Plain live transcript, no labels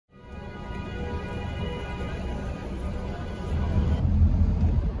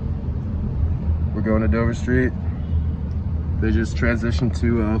going to Dover Street. They just transitioned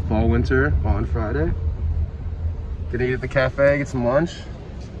to fall winter on Friday. Gonna eat at the cafe, get some lunch,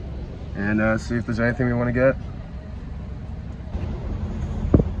 and see if there's anything we want to get.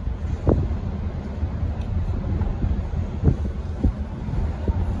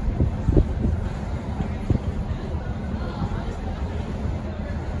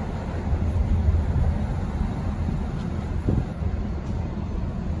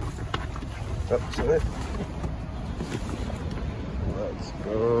 Oh, so it. Let's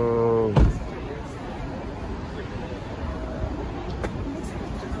go.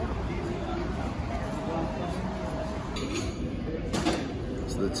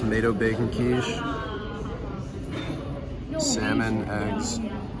 So the tomato bacon quiche, salmon, eggs,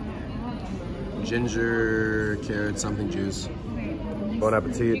 ginger, carrot, something juice. Bon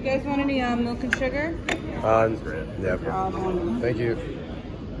appetit. You guys want any milk and sugar? Yeah. Thank you.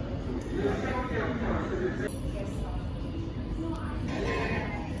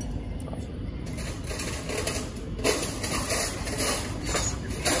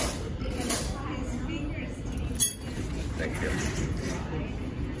 Thank you.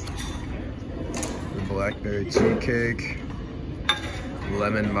 The blackberry tea cake,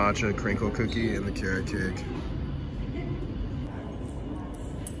 lemon matcha crinkle cookie, and the carrot cake.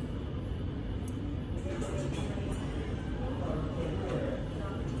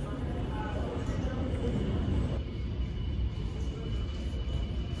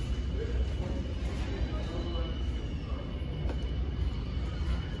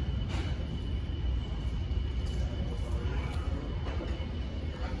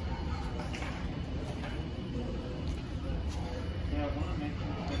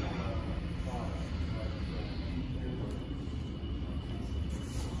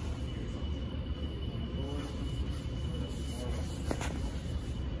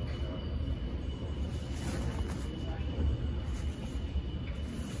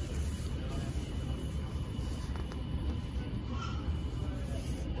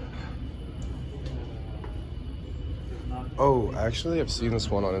 Oh, actually, I've seen this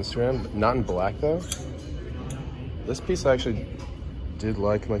one on Instagram. Not in black, though. This piece I actually did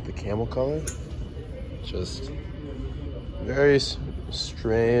like the camel color. Just very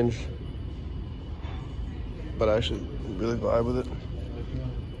strange. But I actually really vibe with it.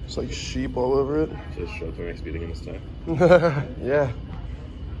 It's like sheep all over it. Just show the next meeting in this time. Yeah.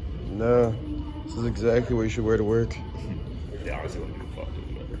 No. This is exactly what you should wear to work. Yeah, honestly, wouldn't give a fuck.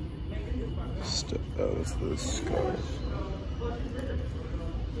 Oh, that's the scarf.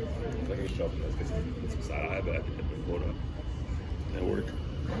 Like I show up and get some side eye, but I think it's going up at work.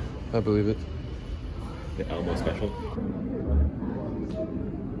 I believe it. The Elmo special.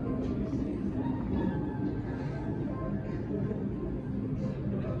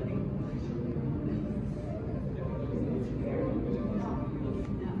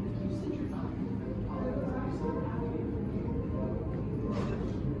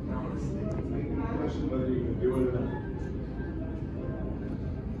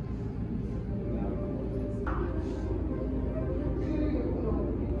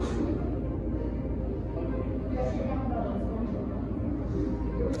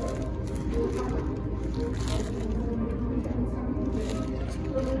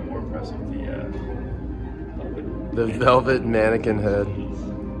 The velvet mannequin head.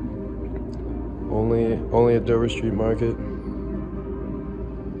 Only at Dover Street Market.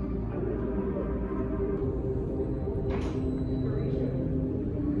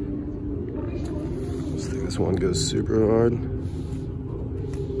 I think this one goes super hard.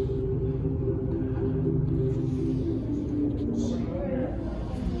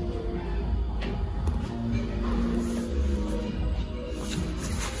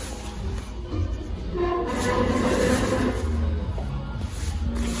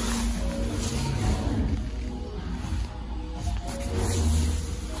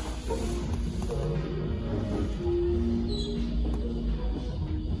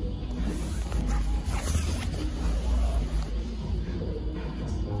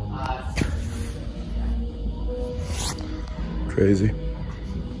 Crazy.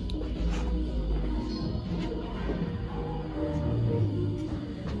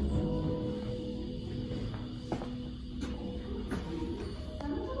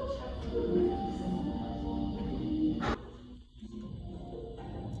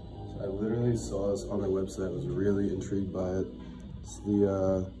 I literally saw this on their website, was really intrigued by it.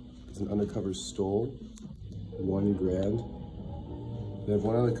 It's an undercover stole, $1 grand. They have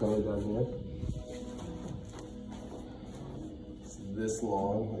one other color down here. It's this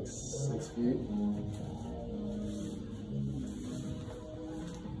long, like 6 feet.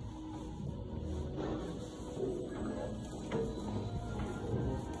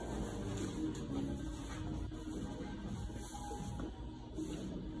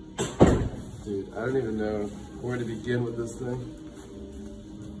 Dude, I don't even know where to begin with this thing.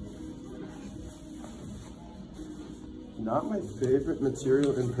 Not my favorite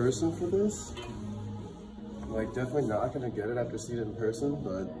material in person for this. Like, definitely not gonna get it after seeing it in person,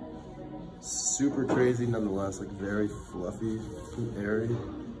 but super crazy nonetheless. Like, very fluffy and airy.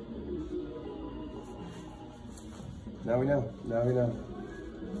 Now we know. Now we know.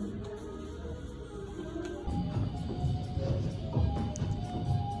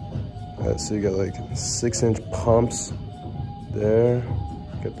 Alright, so you got like 6-inch pumps there.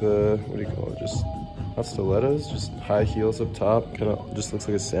 Got the, what do you call it? Just, not stilettos, just high heels up top. Kind of just looks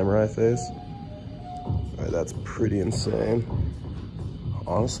like a samurai face. Alright, that's pretty insane.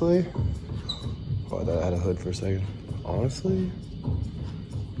 Honestly, oh, I thought I had a hood for a second. Honestly,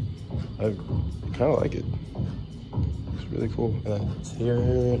 I kind of like it. It's really cool. It's here,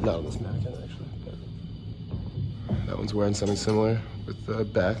 no, this mannequin actually. But that one's wearing something similar with the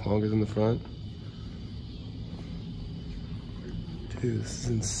back longer than the front. Dude, this is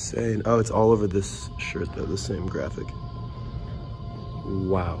insane. Oh, it's all over this shirt though, the same graphic.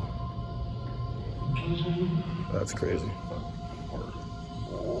 Wow. That's crazy.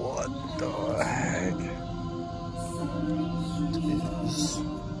 What the heck? Jeez.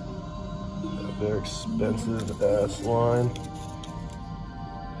 A very expensive ass line.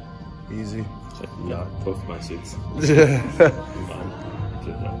 Easy. Yeah, both my suits. Yeah.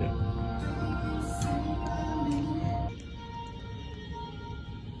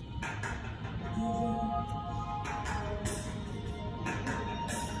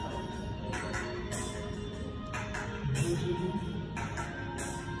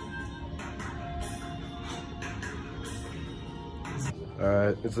 All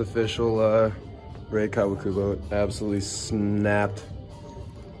right, it's official. Ray Kawakubo absolutely snapped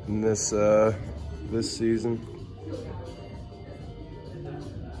in this this season.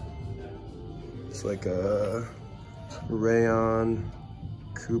 It's like a rayon,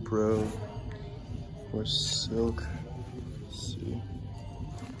 cupro, or silk. Let's see.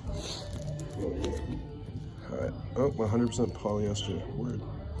 All right. Oh, 100% polyester. Word.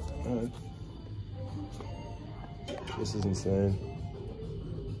 All right. This is insane.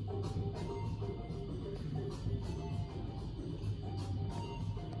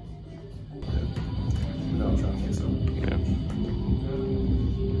 No, I'm trying to get some. Yeah.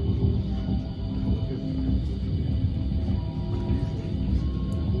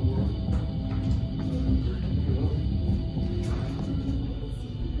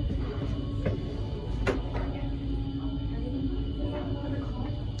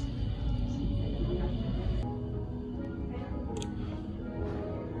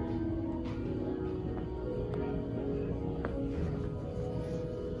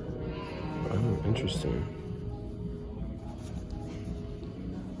 Oh, interesting.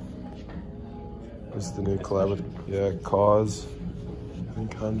 This is the new collab with, yeah, Cause. I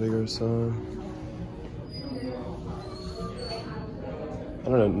think Condigger song. I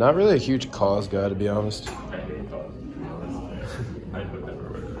don't know, not really a huge Cause guy, to be honest.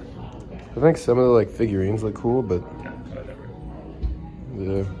 I think some of the like figurines look cool, but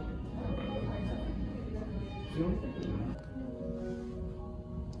yeah.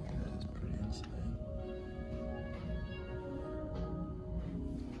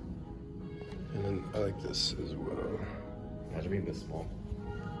 And then I like this as well. Imagine being this small.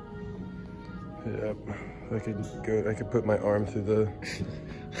 Yep. I could put my arm through the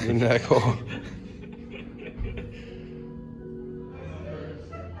neck hole.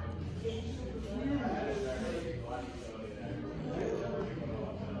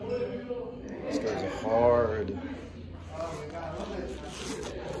 This goes hard.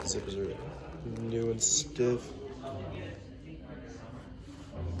 Zippers are new and stiff.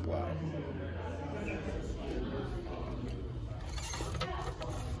 Wow.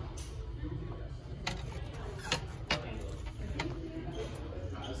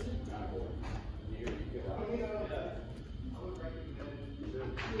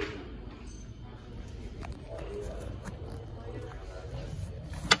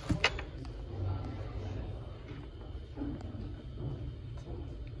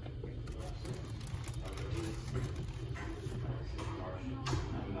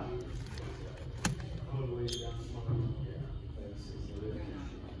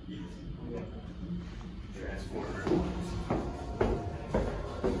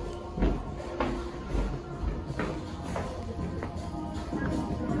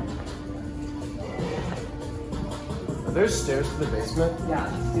 Are there stairs to the basement?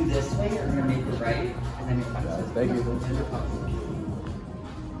 Yeah, let's do this way. You're gonna make the right, and then you're Yeah, thank you.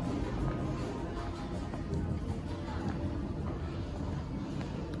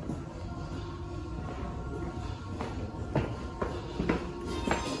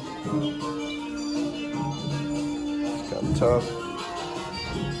 tough.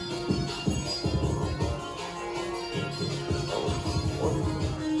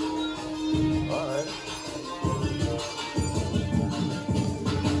 Alright.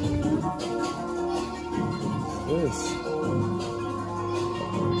 This.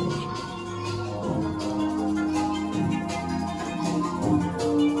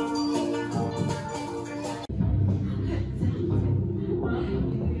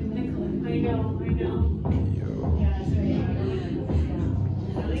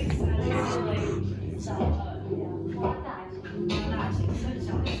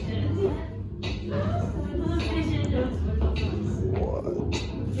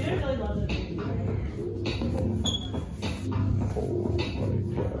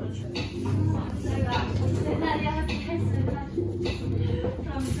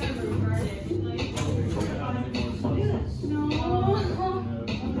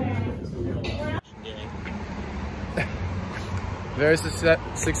 Very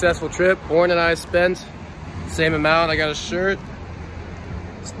successful trip. Oren and I spent the same amount. I got a shirt,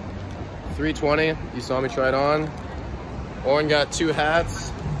 it's $320. You saw me try it on. Oren got 2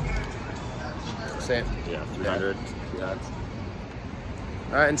 hats. Same. Yeah, 300. 2 hats.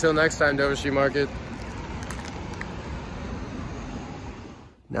 All right, until next time, Dover Street Market.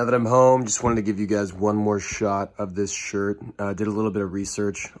 Now that I'm home, just wanted to give you guys one more shot of this shirt. Did a little bit of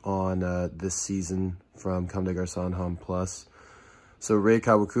research on this season from Comme des Garcons Homme Plus. So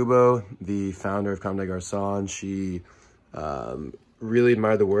Kawakubo, the founder of Comme des Garcons, she really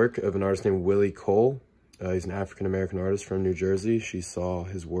admired the work of an artist named Willie Cole. He's an African-American artist from New Jersey. She saw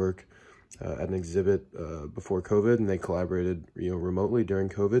his work at an exhibit before COVID, and they collaborated, remotely during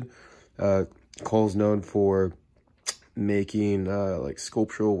COVID. Cole's known for making like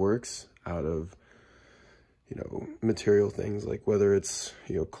sculptural works out of material things, like whether it's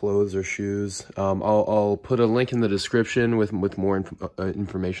clothes or shoes. I'll put a link in the description with more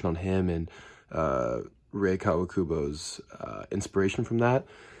information on him and Kawakubo's inspiration from that.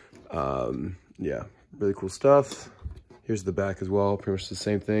 Yeah, really cool stuff. Here's the back as well, pretty much the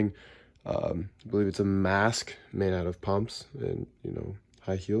same thing. I believe it's a mask made out of pumps and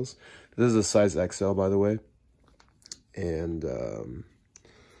high heels. This is a size XL, by the way. And let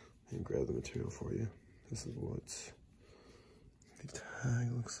me grab the material for you. This is what the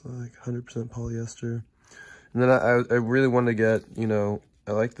tag looks like, 100% polyester. And then I really wanted to get,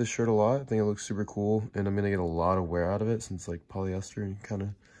 I like this shirt a lot. I think it looks super cool, and I'm gonna get a lot of wear out of it since it's like polyester, and you kind of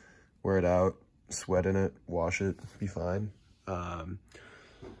wear it out, sweat in it, wash it, be fine.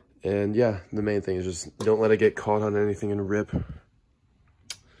 And yeah, the main thing is just don't let it get caught on anything and rip.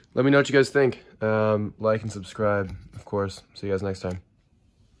 Let me know what you guys think. Like and subscribe, of course. See you guys next time.